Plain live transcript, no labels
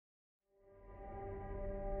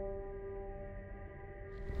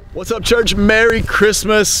What's up, church? Merry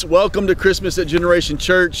Christmas. Welcome to Christmas at Generation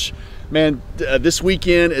Church. Man, this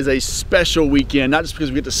weekend is a special weekend, not just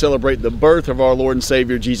because we get to celebrate the birth of our Lord and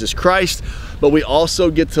Savior, Jesus Christ, but we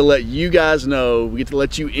also get to let you guys know, we get to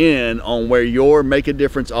let you in on where your Make a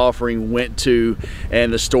Difference offering went to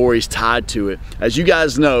and the stories tied to it. As you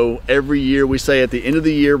guys know, every year we say at the end of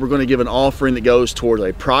the year, we're going to give an offering that goes towards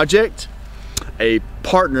a project, a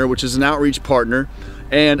partner, which is an outreach partner,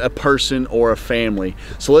 and a person or a family.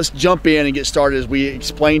 So let's jump in and get started as we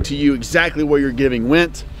explain to you exactly where your giving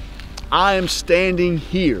went. I am standing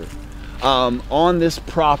here on this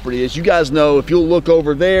property. As you guys know, if you'll look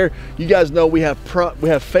over there, you guys know we have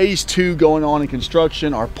phase 2 going on in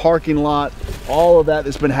construction, our parking lot, all of that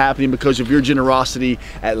that's been happening because of your generosity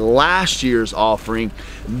at last year's offering.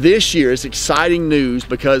 This year it's exciting news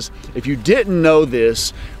because if you didn't know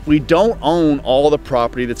this, we don't own all the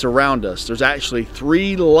property that's around us. There's actually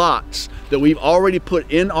 3 lots that we've already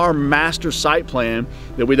put in our master site plan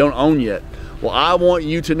that we don't own yet. Well, I want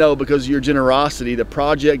you to know, because of your generosity, the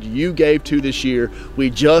project you gave to this year,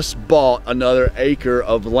 we just bought another acre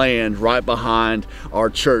of land right behind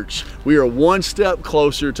our church. We are one step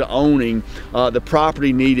closer to owning the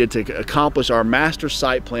property needed to accomplish our master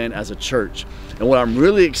site plan as a church. And what I'm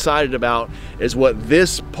really excited about is what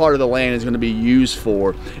this part of the land is going to be used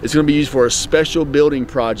for. It's going to be used for a special building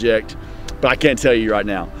project, but I can't tell you right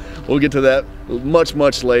now. We'll get to that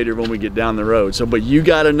much later when we get down the road. So, but you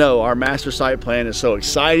got to know our master site plan is so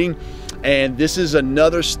exciting, and this is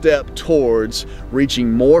another step towards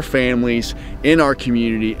reaching more families in our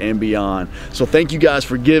community and beyond. So thank you guys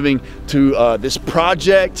for giving to this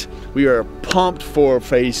project. We are pumped for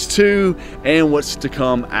phase 2 and what's to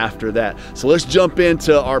come after that. So let's jump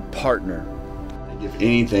into our partner. If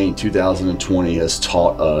anything 2020 has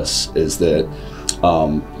taught us is that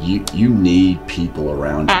you need people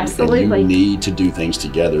around you. Absolutely. And you need to do things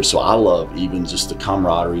together. So I love even just the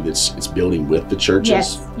camaraderie it's building with the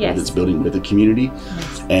churches, that's building with the community.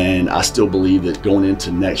 Yes. And I still believe that going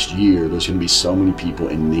into next year, there's going to be so many people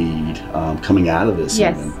in need coming out of this.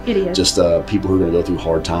 Yes, even. it is. Just people who are going to go through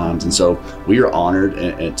hard times. And so we are honored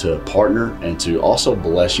and to partner and to also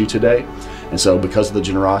bless you today. And so because of the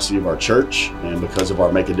generosity of our church and because of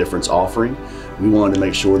our Make a Difference offering, we wanted to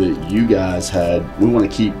make sure that you guys we want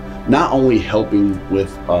to keep not only helping with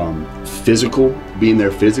being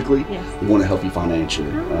there physically, yes, we want to help you financially.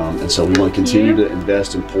 And so we want to continue to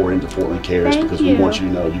invest and pour into Portland Cares because we want you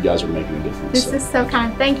to know you guys are making a difference. This is so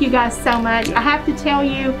kind. Thank you guys so much. Yeah. I have to tell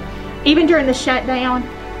you, even during the shutdown,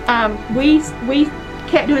 we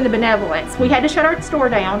kept doing the benevolence. We had to shut our store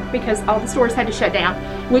down because all the stores had to shut down.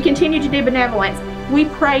 We continued to do benevolence. We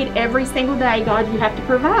prayed every single day, God, you have to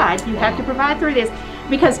provide. You have to provide through this.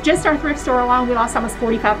 Because just our thrift store alone, we lost almost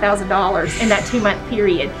 $45,000 in that 2-month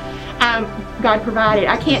period. God provided.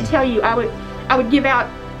 I can't tell you, I would give out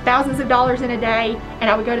thousands of dollars in a day, and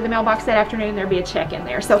I would go to the mailbox that afternoon and there'd be a check in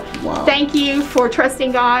there. So thank you for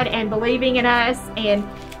trusting God and believing in us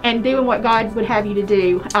and doing what God would have you to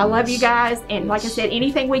do. I love you guys, and like I said,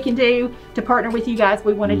 anything we can do to partner with you guys,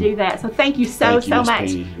 we want to do that. So thank you so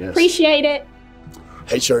much. Yes. Appreciate it.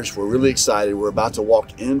 Hey church, we're really excited. We're about to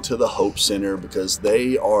walk into the Hope Center because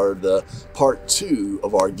they are the part 2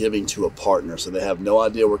 of our giving to a partner. So they have no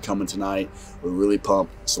idea we're coming tonight. We're really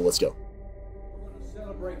pumped, so let's go.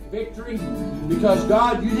 Celebrate victory because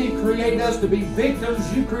God, you didn't create us to be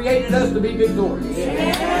victims, you created us to be victorious.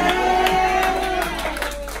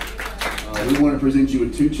 We want to present you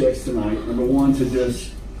with 2 checks tonight. Number 1, to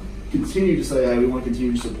just continue to say, hey, we want to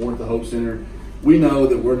continue to support the Hope Center. We know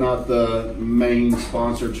that we're not the main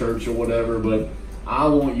sponsor church or whatever, but I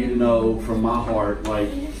want you to know from my heart, like,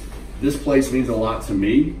 this place means a lot to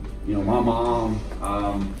me. You know, my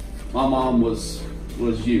mom was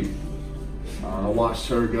you. I watched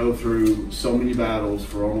her go through so many battles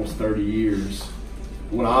for almost 30 years.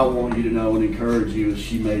 What I want you to know and encourage you is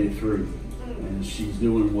she made it through, and she's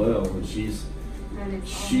doing well, and she's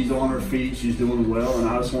on her feet, she's doing well, and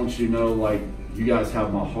I just want you to know, like, you guys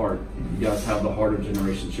have my heart. You guys have the heart of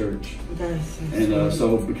Generation Church. And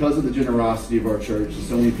so because of the generosity of our church and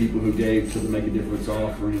so many people who gave to the Make a Difference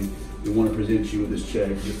offering, we want to present you with this check.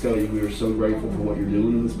 Just tell you we are so grateful for what you're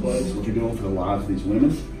doing in this place, what you're doing for the lives of these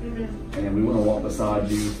women. And we want to walk beside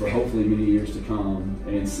you for hopefully many years to come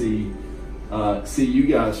and see you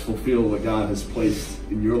guys fulfill what God has placed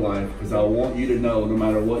in your life. Because I want you to know, no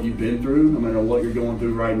matter what you've been through, no matter what you're going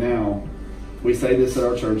through right now, we say this at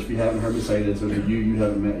our church. If you haven't heard me say this, there's a you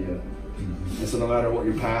haven't met yet. And so no matter what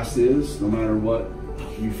your past is, no matter what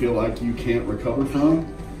you feel like you can't recover from,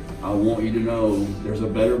 I want you to know there's a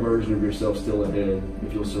better version of yourself still ahead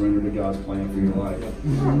if you'll surrender to God's plan for your life.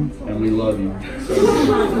 And we love you. So,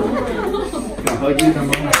 can I hug you?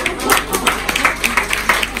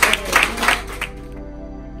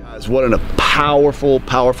 Guys, what a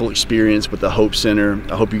powerful experience with the Hope Center.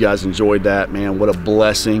 I hope you guys enjoyed that, man. What a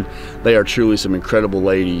blessing. They are truly some incredible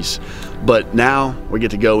ladies. But now we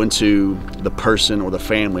get to go into the person or the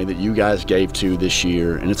family that you guys gave to this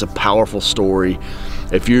year, and it's a powerful story.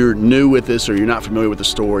 If you're new with this or you're not familiar with the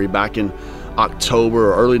story, back in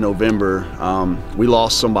October or early November, we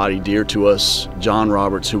lost somebody dear to us, John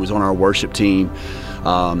Roberts, who was on our worship team.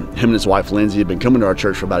 Him and his wife Lindsay had been coming to our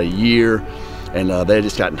church for about a year, and they had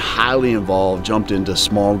just gotten highly involved, jumped into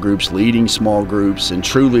small groups, leading small groups, and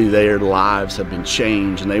truly their lives have been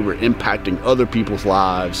changed, and they were impacting other people's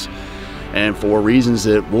lives. And for reasons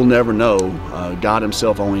that we'll never know, God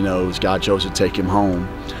himself only knows, God chose to take him home.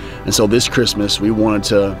 And so this Christmas, we wanted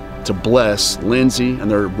to bless Lindsay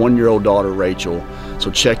and their one-year-old daughter, Rachel.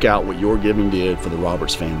 So check out what your giving did for the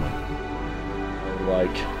Roberts family.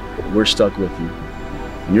 Like, we're stuck with you.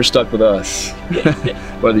 And you're stuck with us,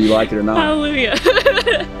 whether you like it or not. Hallelujah.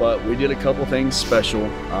 But we did a couple things special.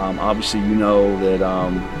 Obviously, you know that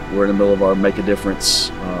we're in the middle of our Make a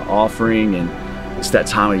Difference offering, and it's that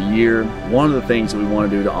time of year. One of the things that we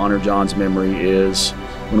want to do to honor John's memory is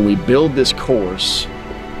when we build this course,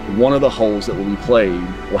 one of the holes that will be played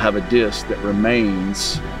will have a disc that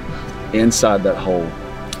remains inside that hole.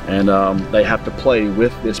 And they have to play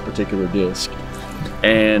with this particular disc.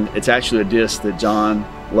 And it's actually a disc that John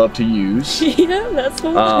loved to use. Yeah, that's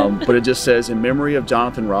the one. But it just says, in memory of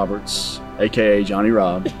Jonathan Roberts, aka Johnny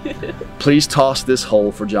Rob, please toss this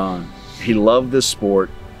hole for John. He loved this sport,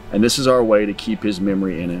 and this is our way to keep his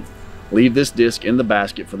memory in it. Leave this disc in the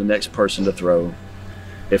basket for the next person to throw.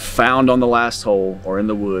 If found on the last hole or in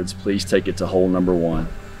the woods, please take it to hole number 1.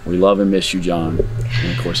 We love and miss you, John.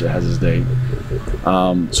 And of course, it has his date.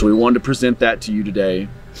 So we wanted to present that to you today.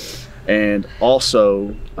 And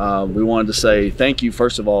also, we wanted to say thank you,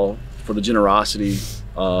 first of all, for the generosity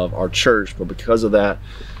of our church. But because of that,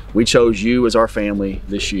 we chose you as our family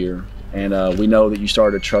this year. And we know that you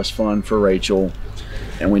started a trust fund for Rachel.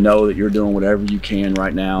 And we know that you're doing whatever you can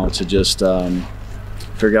right now to just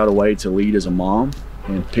figure out a way to lead as a mom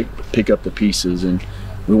and pick up the pieces. And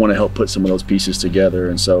we want to help put some of those pieces together.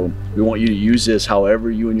 And so we want you to use this however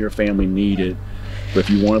you and your family need it. But if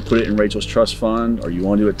you want to put it in Rachel's trust fund, or you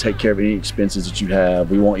want to take care of any expenses that you have,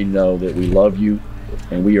 we want you to know that we love you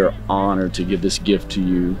and we are honored to give this gift to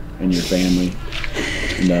you and your family.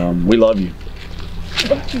 And we love you.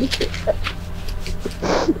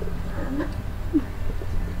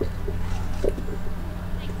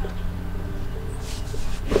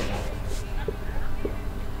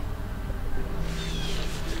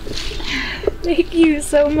 Thank you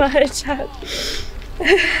so much.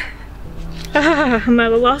 I'm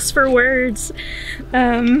at a loss for words.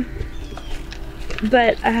 But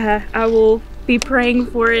I will be praying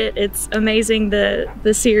for it. It's amazing,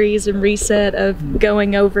 the series and reset of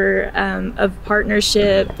going over of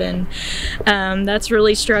partnership, and that's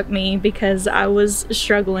really struck me because I was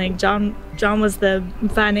struggling. John was the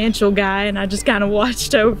financial guy, and I just kind of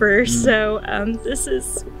watched over. So this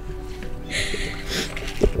is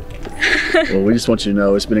well, we just want you to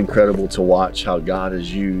know it's been incredible to watch how God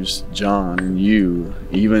has used John and you.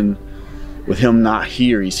 Even with him not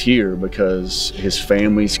here, he's here because his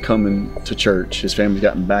family's coming to church. His family's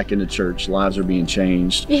gotten back into church. Lives are being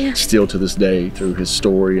changed still to this day through his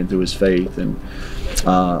story and through his faith. And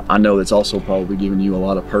I know that's also probably given you a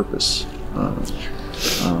lot of purpose.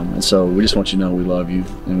 And so we just want you to know we love you,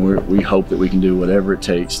 and we hope that we can do whatever it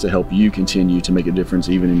takes to help you continue to make a difference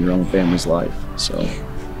even in your own family's life. So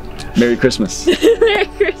Merry Christmas. Merry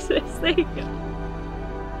Christmas. Thank you.